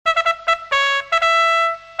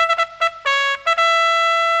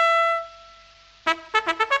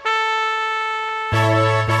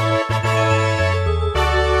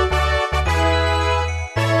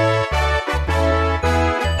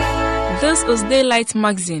This is Daylight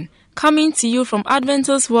Magazine, coming to you from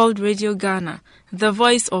Adventist World Radio Ghana, the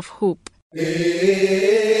voice of hope. AWR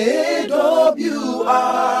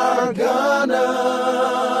Ghana,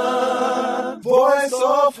 voice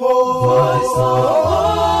of hope.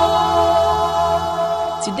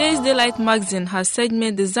 Today's Daylight Magazine has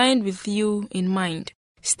segment designed with you in mind.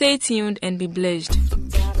 Stay tuned and be blessed.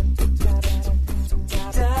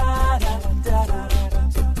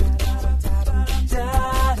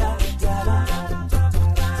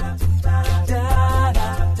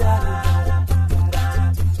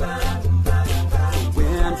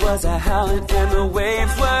 Was a howling and the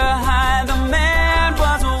waves were high. The man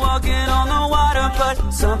was walking on the water,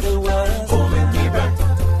 but something was holding me back,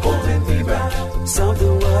 holding me back.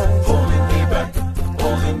 Something was holding me back,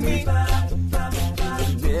 holding me. In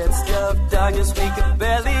the midst of darkness, we could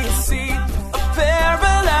barely see. A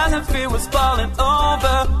paralyzing fear was falling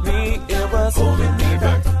over me. It was holding me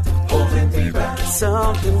back, holding me back.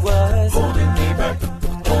 Something was holding me back,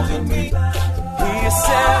 holding me. He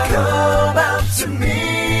said, "Come out to me.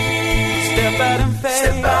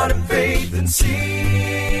 Step out in faith and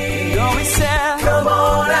see." No, he said, "Come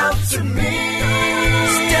on out to me.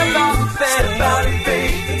 Step out in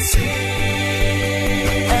faith and see."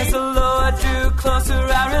 As the Lord drew closer,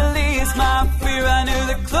 I released my fear. I knew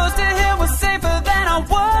that close to Him was safer than I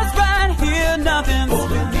was right here. Nothing's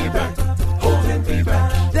holding me back, holding me back.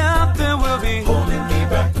 Nothing will be holding me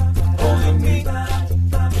back, holding me.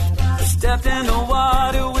 I stepped in the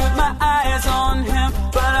water with my eyes on Him,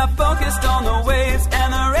 but I focused on the waves and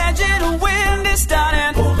the raging wind is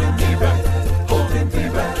starting. Holding me back, holding me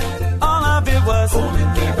back. All of it was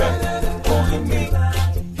holding me back, holding me.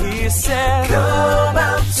 He said, "Come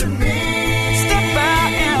out to me. Step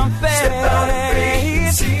out in faith. Step out in faith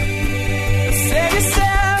and see." He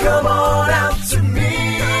said, "Come on out to me.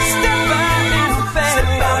 Step out in faith.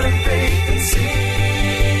 Step out in faith and see."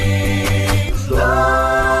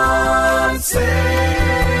 Lord,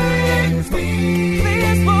 save me.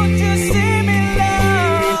 Please won't you see me,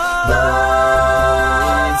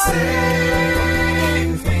 Lord,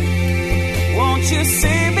 save me. Won't you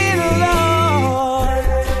see me, Lord?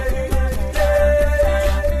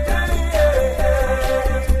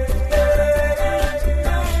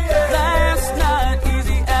 Life's not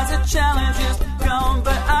easy as the challenges come,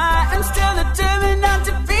 but I am still determined not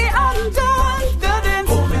to be undone. Nothing's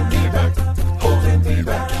Holding me back, holding me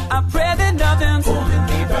back. I pray that nothing's Holding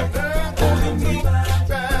me back, holding me.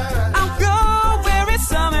 I'll go where it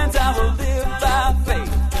summons. I will live by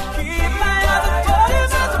faith. Keep my eyes on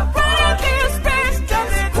borders as a bright in space.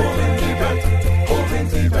 Holding me back, holding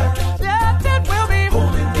me back. Nothing will be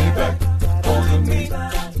Holding me back, holding me.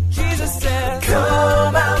 Jesus says,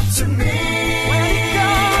 Come out to me. when He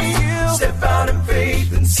calls you, Step out in faith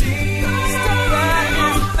and see. step out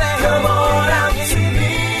in faith. Come on out to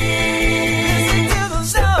me. Listen to the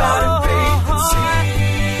Step out in faith and Lord. see.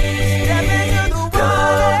 Step into the Come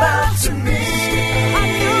water. out to me. I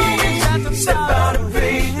know it's got to Step out in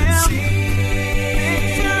faith and see.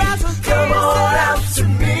 Come on out to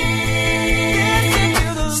me.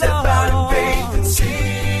 Step out in faith and see.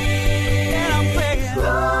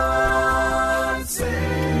 Lord, save.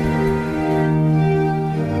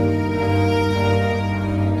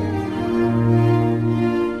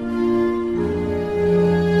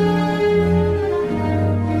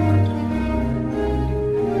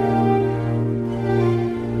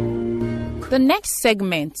 The next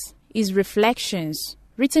segment is Reflections,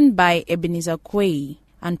 written by Ebenezer Quay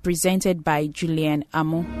and presented by Julian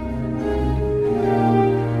Amo.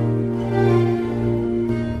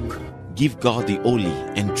 Give God the only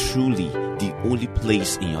and truly the only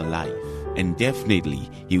place in your life, and definitely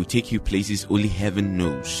He will take you places only heaven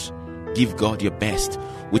knows. Give God your best,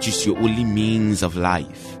 which is your only means of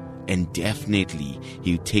life, and definitely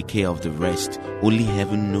He will take care of the rest only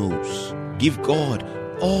heaven knows. Give God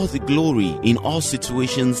all the glory in all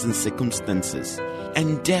situations and circumstances,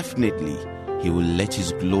 and definitely He will let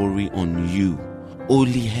His glory on you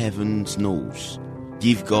only heaven knows.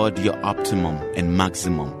 Give God your optimum and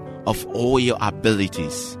maximum of all your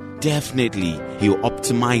abilities. Definitely He will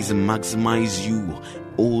optimize and maximize you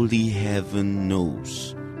only heaven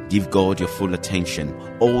knows. Give God your full attention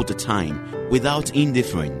all the time without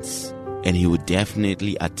indifference, and He will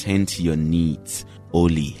definitely attend to your needs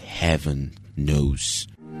only heaven knows.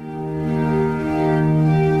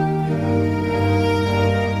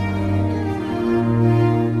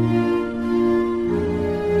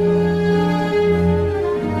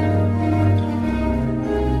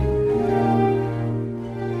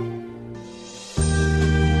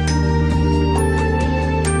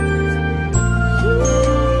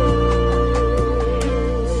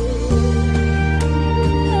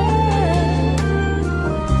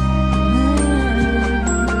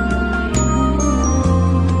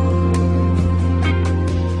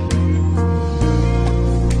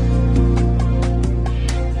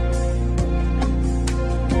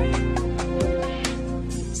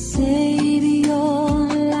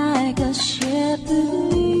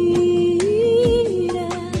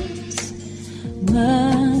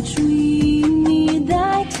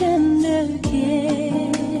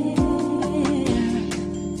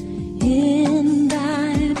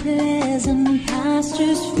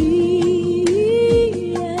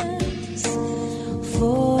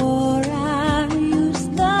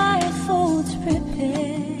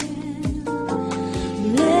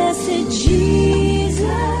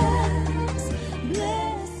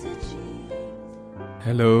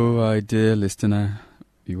 Hello, dear listener.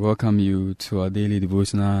 We welcome you to our daily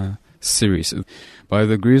devotional series. By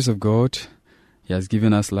the grace of God, He has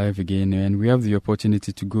given us life again, and we have the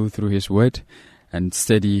opportunity to go through His Word and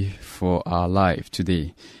study for our life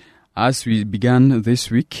today. As we began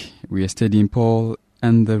this week, we are studying Paul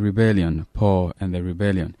and the Rebellion. Paul and the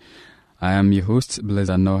Rebellion. I am your host, Blaise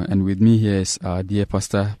Ano, and with me here is our dear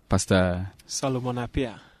Pastor Solomon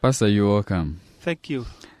Appiah. Pastor, you're welcome. Thank you.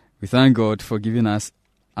 We thank God for giving us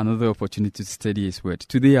another opportunity to study His Word.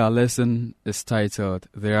 Today our lesson is titled,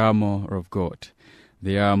 The Armor of God.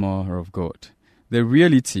 The Armor of God. The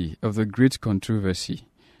reality of the great controversy,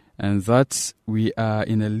 and that we are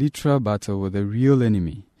in a literal battle with the real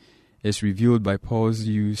enemy, is revealed by Paul's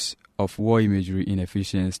use of war imagery in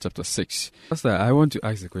Ephesians chapter 6. Pastor, I want to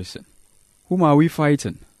ask the question, whom are we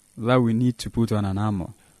fighting that we need to put on an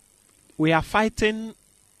armor? We are fighting,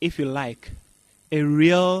 if you like, a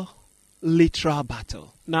real literal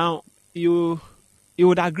battle. Now, you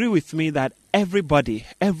would agree with me that everybody,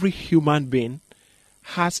 every human being,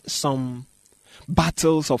 has some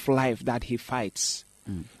battles of life that he fights.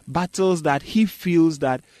 Battles that he feels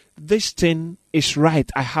that this thing is right,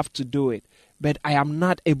 I have to do it, but I am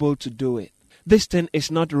not able to do it. This thing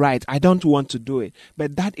is not right, I don't want to do it,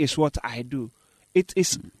 but that is what I do. It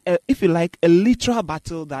is, if you like, a literal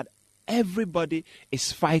battle that everybody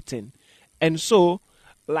is fighting. And so,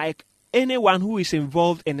 like anyone who is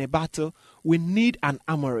involved in a battle, we need an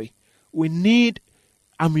armory. We need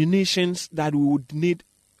ammunitions that we would need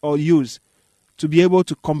or use to be able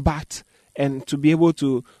to combat and to be able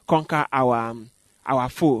to conquer our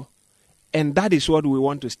foe. And that is what we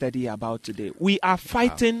want to study about today. We are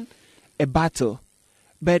fighting a battle,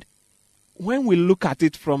 but when we look at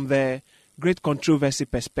it from the great controversy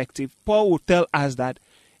perspective, Paul will tell us that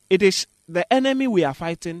it is the enemy we are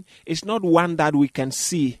fighting is not one that we can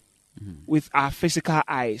see with our physical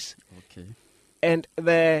eyes. Okay. And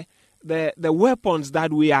the weapons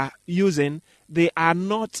that we are using, they are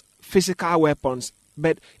not physical weapons,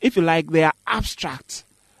 but if you like, they are abstract.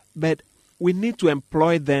 But we need to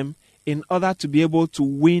employ them in order to be able to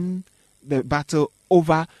win the battle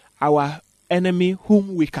over our enemy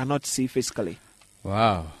whom we cannot see physically.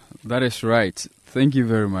 Wow, that is right. Thank you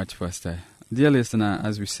very much, Pastor. Dear listener,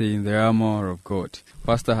 as we say in the armor of God,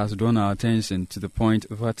 Pastor has drawn our attention to the point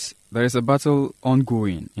that there is a battle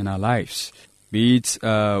ongoing in our lives. Be it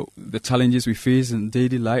the challenges we face in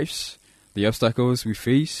daily lives, the obstacles we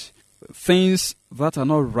face, things that are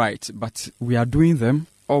not right, but we are doing them,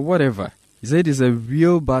 or whatever. He said it's a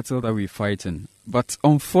real battle that we're fighting. But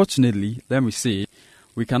unfortunately, let me say,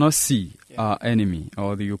 we cannot see our enemy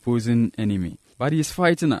or the opposing enemy. But he is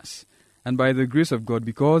fighting us. And by the grace of God,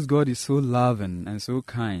 because God is so loving and so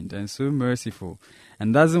kind and so merciful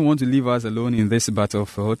and doesn't want to leave us alone in this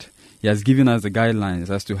battlefield, He has given us the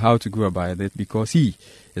guidelines as to how to go about it because He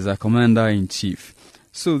is our commander-in-chief.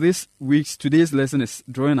 So today's lesson is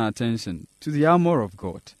drawing our attention to the armor of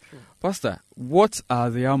God. Pastor, what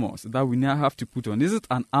are the armors that we now have to put on? Is it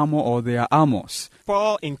an armor or they are armors?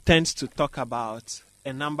 Paul intends to talk about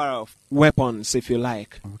a number of weapons, if you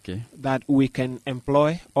like, that we can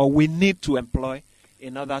employ or we need to employ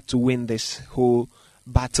in order to win this whole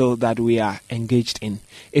battle that we are engaged in.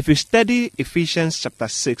 If you study Ephesians chapter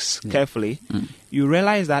 6 carefully, you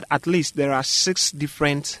realize that at least there are 6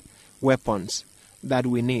 different weapons that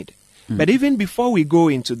we need. But even before we go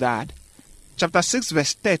into that, chapter 6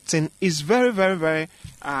 verse 13 is very, very, very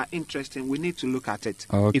interesting. We need to look at it.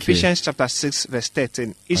 Okay. Ephesians chapter 6 verse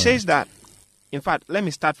 13. It says that, in fact, let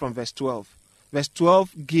me start from verse 12. Verse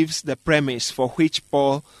 12 gives the premise for which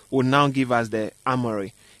Paul will now give us the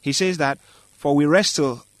armory. He says that, for we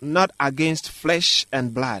wrestle not against flesh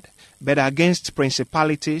and blood, but against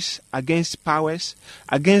principalities, against powers,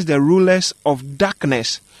 against the rulers of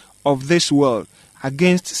darkness of this world,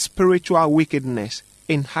 against spiritual wickedness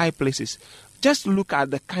in high places. Just look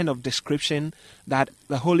at the kind of description that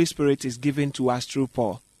the Holy Spirit is giving to us through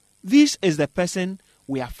Paul. This is the person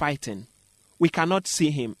we are fighting. We cannot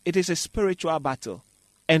see him. It is a spiritual battle.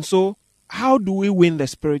 And so, how do we win the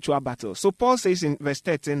spiritual battle? So Paul says in verse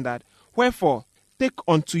 13 that, wherefore, take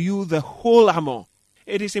unto you the whole armor.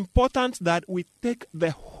 It is important that we take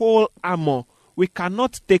the whole armor. We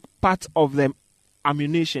cannot take part of the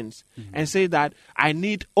ammunitions and say that I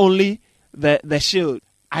need only the shield.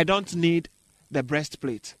 I don't need the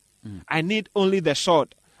breastplate. I need only the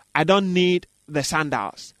sword. I don't need the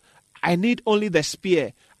sandals. I need only the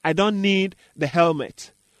spear. I don't need the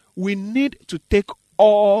helmet. We need to take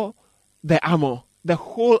all the armor, the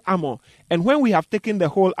whole armor. And when we have taken the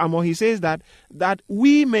whole armor, he says that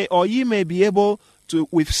we may, or ye may be able to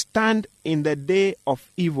withstand in the day of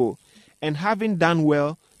evil, and having done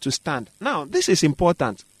well to stand. Now, this is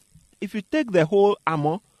important. If you take the whole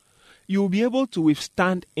armor, you will be able to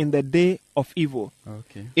withstand in the day of evil.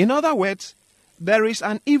 Okay. In other words, there is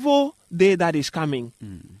an evil day that is coming.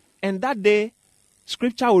 And that day,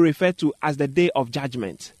 Scripture will refer to as the day of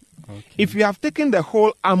judgment. Okay. If you have taken the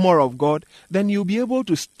whole armor of God, then you'll be able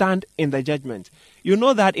to stand in the judgment. You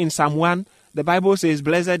know that in Psalm 1, the Bible says,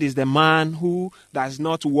 blessed is the man who does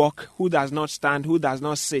not walk, who does not stand, who does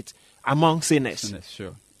not sit among sinners.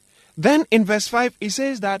 Sure. Then in verse 5, it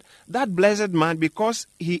says that blessed man, because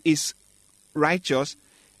he is righteous,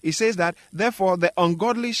 he says that, therefore the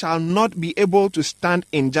ungodly shall not be able to stand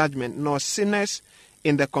in judgment, nor sinners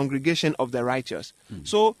in the congregation of the righteous.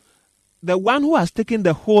 So, the one who has taken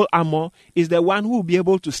the whole armor is the one who will be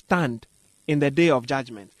able to stand in the day of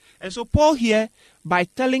judgment. And so Paul here, by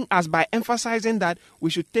telling us, by emphasizing that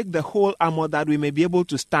we should take the whole armor that we may be able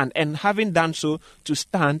to stand, and having done so to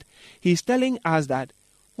stand, he's telling us that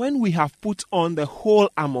when we have put on the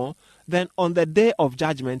whole armor, then on the day of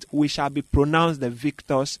judgment, we shall be pronounced the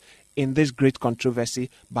victors in this great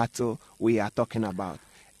controversy battle we are talking about.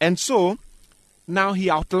 And so, now he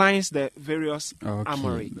outlines the various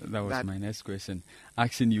armory. That was my next question.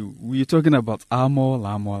 Asking you, we're talking about armor.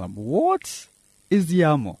 What is the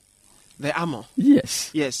armor? The armor? Yes.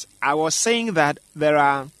 Yes. I was saying that there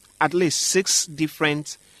are at least 6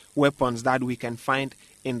 different weapons that we can find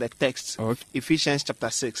in the text. Okay. Ephesians chapter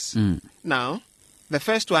 6. Now, the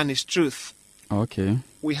first one is truth. Okay.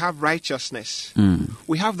 We have righteousness.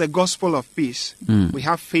 We have the gospel of peace. We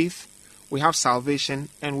have faith. We have salvation.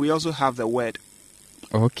 And we also have the word.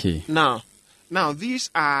 Okay. Now these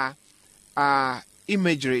are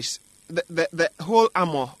imageries. The whole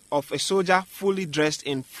armor of a soldier fully dressed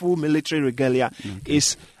in full military regalia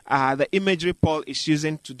is the imagery Paul is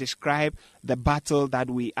using to describe the battle that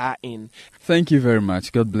we are in. Thank you very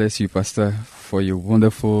much. God bless you, Pastor, for your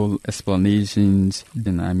wonderful explanations,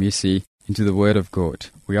 and I may say, into the Word of God.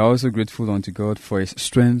 We are also grateful unto God for His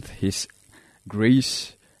strength, His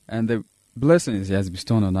grace, and the blessings He has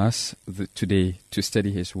bestowed on us today to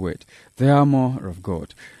study His Word. The armor of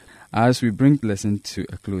God. As we bring the lesson to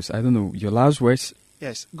a close, I don't know, your last words?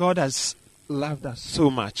 Yes, God has loved us so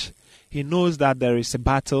much. He knows that there is a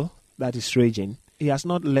battle that is raging. He has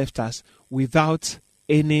not left us without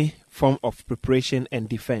any form of preparation and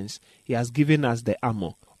defense. He has given us the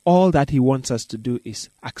armor. All that He wants us to do is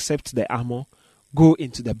accept the armor, go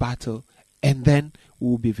into the battle, and then we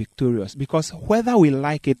will be victorious. Because whether we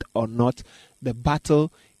like it or not, the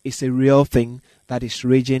battle is a real thing that is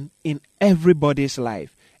raging in everybody's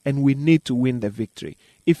life. And we need to win the victory.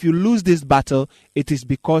 If you lose this battle, it is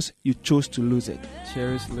because you chose to lose it.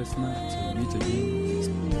 Cherished listener, to meet again.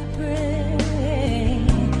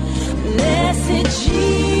 Blessed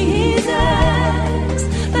Jesus,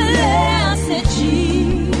 blessed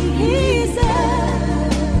Jesus,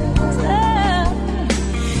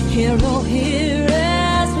 hear, oh, hear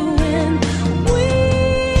us when we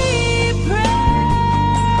pray.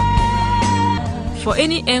 For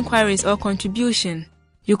any enquiries or contribution,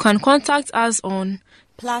 you can contact us on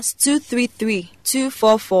 +233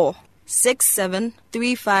 244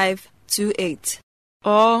 673528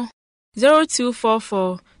 or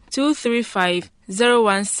 0244 235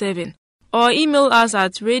 017, or email us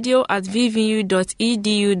at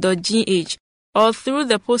radio@vvu.edu.gh, or through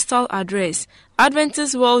the postal address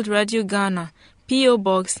Adventist World Radio Ghana, P.O.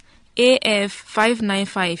 Box AF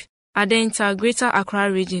 595, Adenta, Greater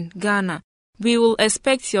Accra Region, Ghana. We will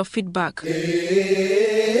expect your feedback. AWR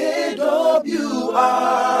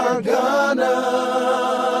Ghana,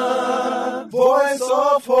 Voice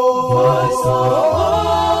of Hope.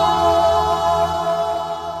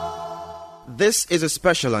 This is a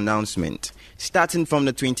special announcement. Starting from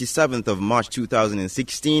the 27th of March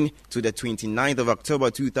 2016 to the 29th of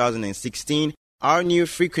October 2016, our new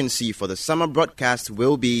frequency for the summer broadcast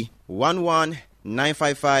will be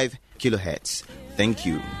 11955 kilohertz. Thank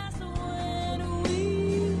you.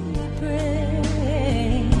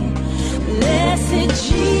 Blessed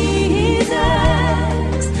Jesus,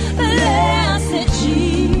 blessed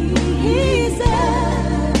Jesus,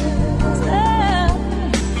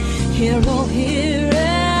 hear, oh, hear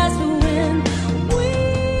us when we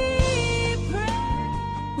pray.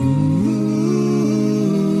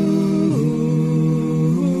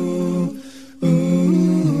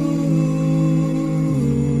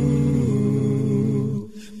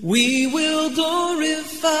 We will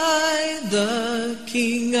glorify the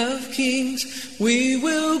King of Kings. We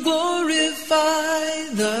will glorify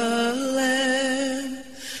the Lamb.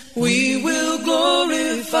 We will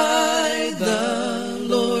glorify the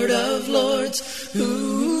Lord of Lords,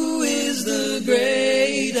 who is the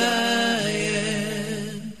great I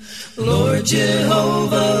am. Lord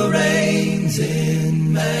Jehovah reigns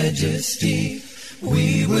in majesty.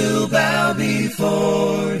 We will bow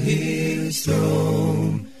before his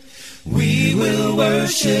throne. We will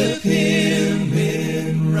worship him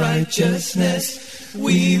in righteousness.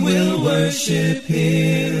 We will worship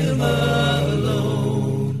him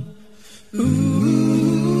alone.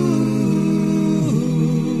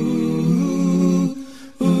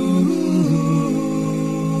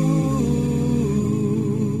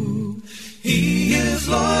 He is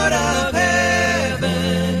Lord of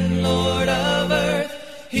heaven, Lord of earth.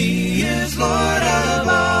 He is Lord of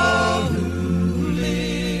all who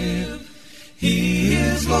live. He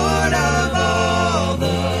is Lord of all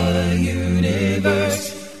the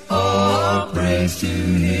universe. All praise to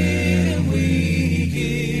him we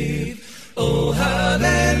give. Oh,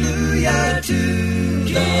 hallelujah to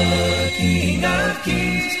the King of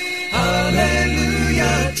Kings.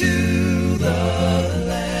 Hallelujah to the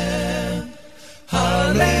Lamb.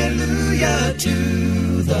 Hallelujah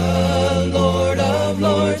to the Lord of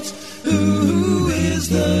Lords, who is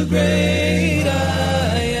the great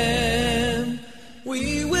I am.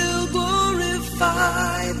 We will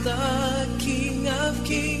glorify the King of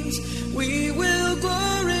Kings. We will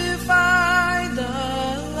glorify the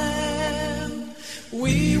Lamb.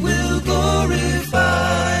 We will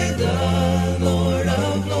glorify the Lord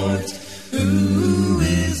of Lords, who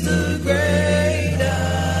is the great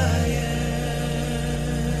I am.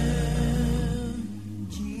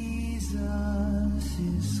 Jesus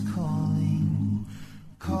is calling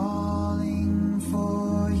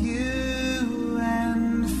for you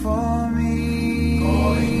and for me.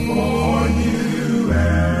 Calling for you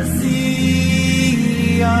and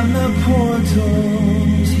see on the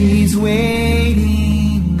portals, he's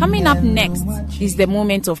waiting. Coming up next is the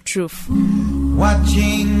moment of truth.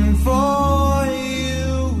 Watching for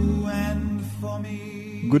you and for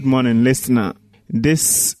me. Good morning, listener.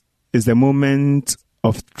 This is the moment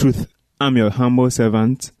of truth. I'm your humble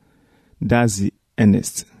servant, Dazi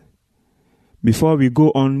Ernest. Before we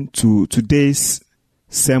go on to today's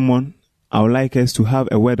sermon, I would like us to have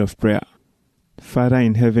a word of prayer. Father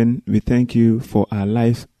in heaven, we thank you for our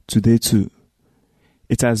life today too.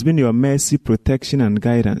 It has been your mercy, protection, and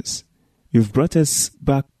guidance. You've brought us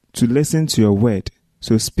back to listen to your word.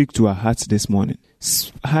 So speak to our hearts this morning.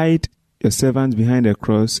 Hide your servants behind the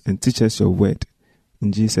cross and teach us your word.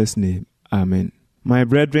 In Jesus' name, amen. My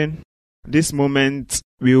brethren, this moment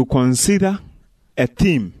we will consider a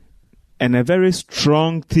theme, and a very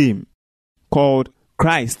strong theme, called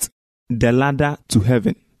Christ, the ladder to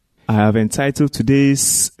heaven. I have entitled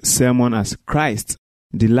today's sermon as Christ,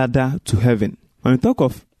 the ladder to heaven. When we talk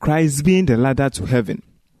of Christ being the ladder to heaven,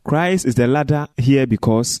 Christ is the ladder here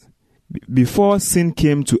because before sin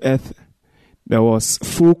came to earth, there was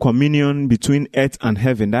full communion between earth and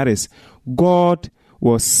heaven. That is, God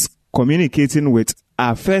was communicating with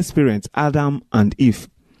our first parents, Adam and Eve.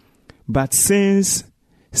 But since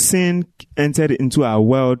sin entered into our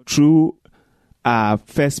world through our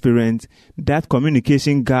first parent, that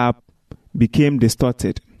communication gap became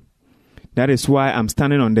distorted. That is why I'm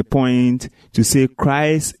standing on the point to say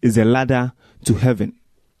Christ is a ladder to heaven.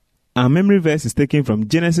 Our memory verse is taken from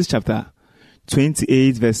Genesis chapter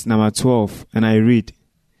 28, verse number 12, and I read,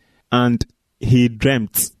 "And he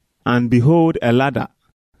dreamt, and behold, a ladder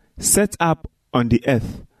set up on the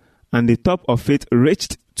earth, and the top of it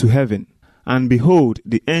reached to heaven. And behold,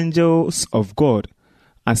 the angels of God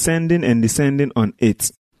ascending and descending on it."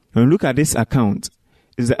 When we look at this account,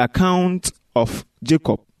 it's the account of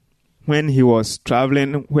Jacob. When he was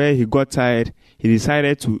traveling, where he got tired, he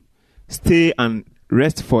decided to stay and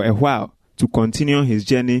rest for a while to continue his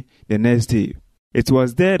journey the next day. It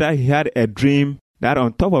was there that he had a dream, that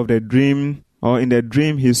on top of the dream, or in the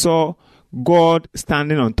dream, he saw God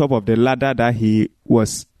standing on top of the ladder that he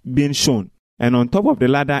was being shown. And on top of the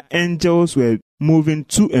ladder, angels were moving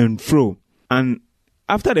to and fro. And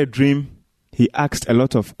after the dream, he asked a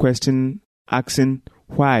lot of questions, asking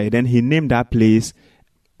why. Then he named that place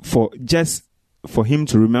for him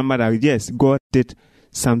to remember that, yes, God did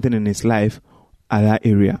something in his life at that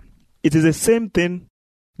area. It is the same thing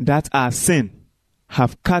that our sin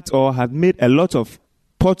have cut or have made a lot of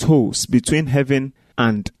potholes between heaven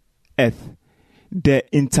and earth. The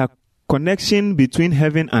interconnection between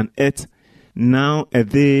heaven and earth now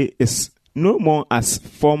is no more as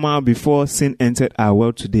formal before sin entered our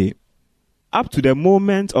world today. Up to the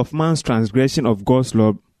moment of man's transgression of God's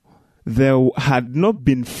law, there had not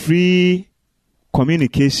been free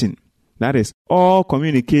communication. That is, all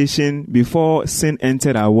communication before sin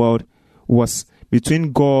entered our world was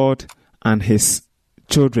between God and his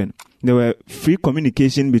children. There were free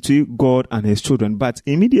communication between God and his children. But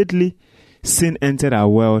immediately sin entered our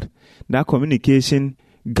world, that communication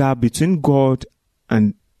gap between God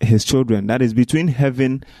and his children, that is between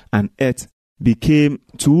heaven and earth, became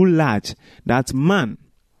too large that man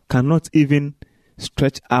cannot even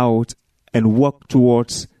stretch out and walk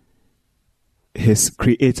towards his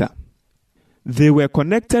creator. They were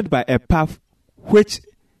connected by a path which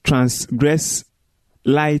transgressed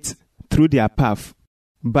light through their path.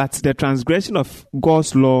 But the transgression of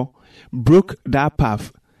God's law broke that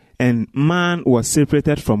path, and man was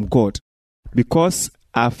separated from God. Because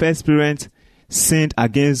our first parents sinned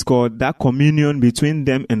against God, that communion between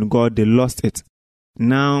them and God, they lost it.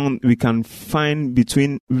 Now we can find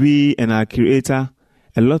between we and our Creator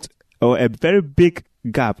a very big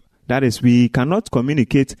gap. That is, we cannot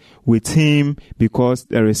communicate with him because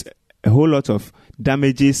there is a whole lot of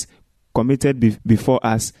damages committed before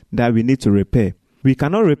us that we need to repair. We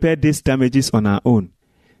cannot repair these damages on our own.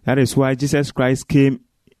 That is why Jesus Christ came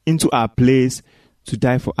into our place to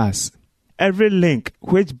die for us. Every link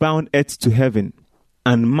which bound earth to heaven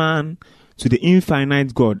and man to the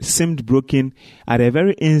infinite God seemed broken at the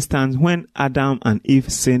very instant when Adam and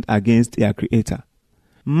Eve sinned against their Creator.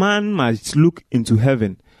 Man must look into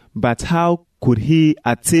heaven, but how could he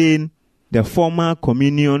attain the former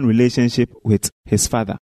communion relationship with his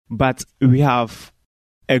Father? But we have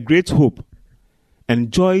a great hope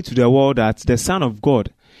and joy to the world that the Son of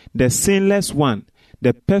God, the sinless one,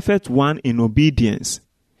 the perfect one in obedience,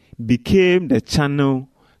 became the channel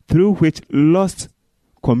through which lost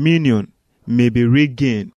communion may be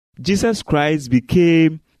regained. Jesus Christ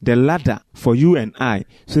became the ladder for you and I,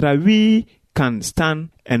 so that we can stand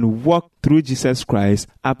and walk through Jesus Christ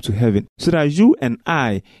up to heaven, so that you and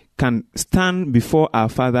I can stand before our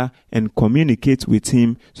Father and communicate with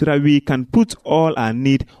him, so that we can put all our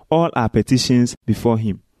need, all our petitions before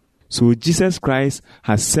him. So Jesus Christ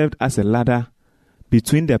has served as a ladder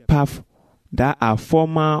between the path that our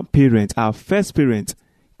former parent, our first parent,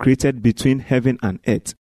 created between heaven and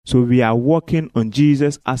earth. So we are walking on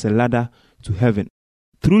Jesus as a ladder to heaven.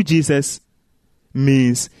 Through Jesus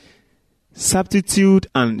means substitute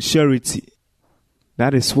and surety.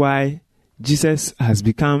 That is why Jesus has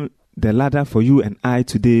become the ladder for you and I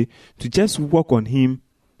today, to just walk on him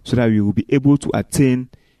so that we will be able to attain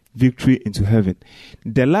victory into heaven.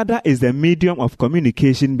 The ladder is the medium of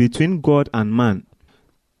communication between God and man.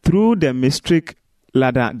 Through the mystic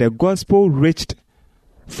ladder, the gospel reached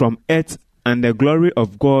from earth and the glory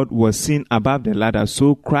of God was seen above the ladder.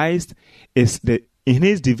 So Christ is in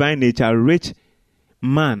his divine nature reached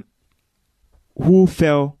man who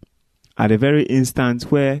fell at the very instant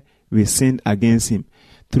where we sinned against him.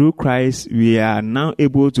 Through Christ, we are now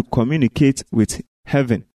able to communicate with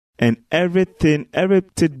heaven. And every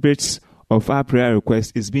tidbit of our prayer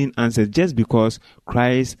request is being answered just because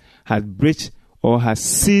Christ had breached or has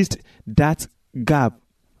seized that gap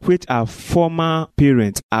which our former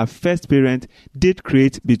parent, our first parent, did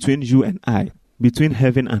create between you and I, between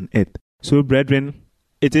heaven and earth. So, brethren,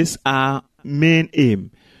 it is our main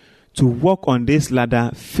aim to walk on this ladder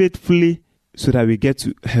faithfully so that we get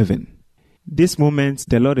to heaven. This moment,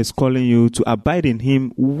 the Lord is calling you to abide in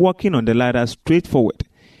him, walking on the ladder straight forward,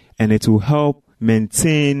 and it will help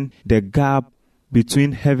maintain the gap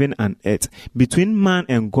between heaven and earth, between man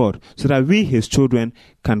and God, so that we, his children,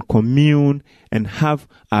 can commune and have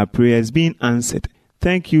our prayers being answered.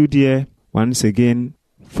 Thank you, dear, once again,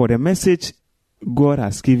 for the message God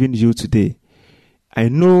has given you today. I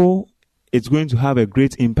know it's going to have a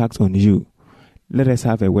great impact on you. Let us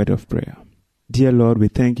have a word of prayer. Dear Lord, we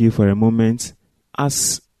thank you for a moment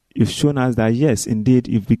as you've shown us that, yes, indeed,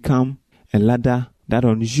 you've become a ladder that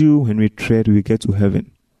on you, when we tread, we get to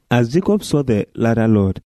heaven. As Jacob saw the ladder,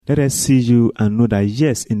 Lord, let us see you and know that,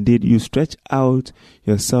 yes, indeed, you stretch out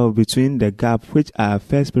yourself between the gap which our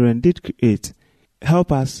first parent did create.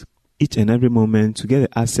 Help us each and every moment to get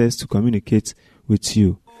the access to communicate with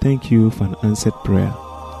you. Thank you for an answered prayer.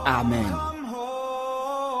 Amen.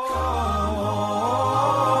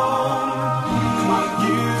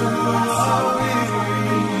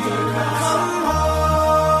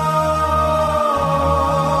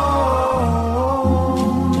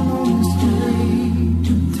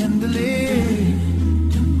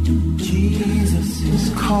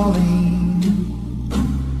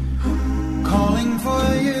 Calling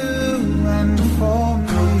for you and for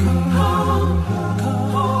me.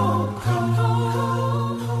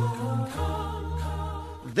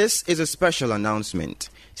 This is a special announcement.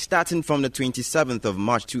 Starting from the 27th of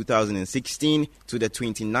March 2016 to the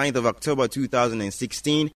 29th of October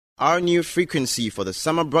 2016, our new frequency for the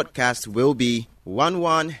summer broadcast will be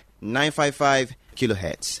 11955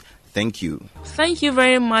 kilohertz. Thank you. Thank you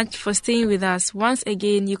very much for staying with us. Once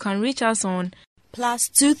again, you can reach us on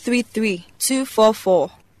 +233 244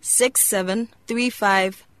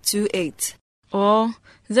 673528 or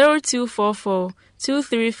 0244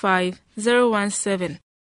 235 017,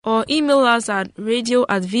 or email us at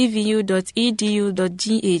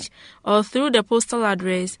radio@vvu.edu.gh, or through the postal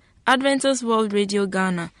address Adventist World Radio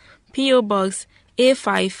Ghana, P.O. Box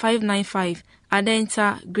A5595,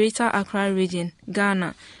 Adenta, Greater Accra Region,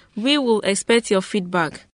 Ghana. We will expect your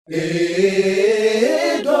feedback. AWR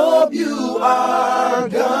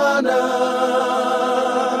Ghana,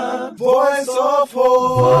 Voice of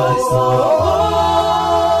Hope.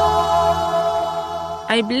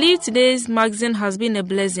 I believe today's magazine has been a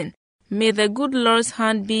blessing. May the good Lord's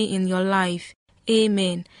hand be in your life.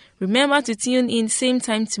 Amen. Remember to tune in same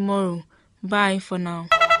time tomorrow. Bye for now.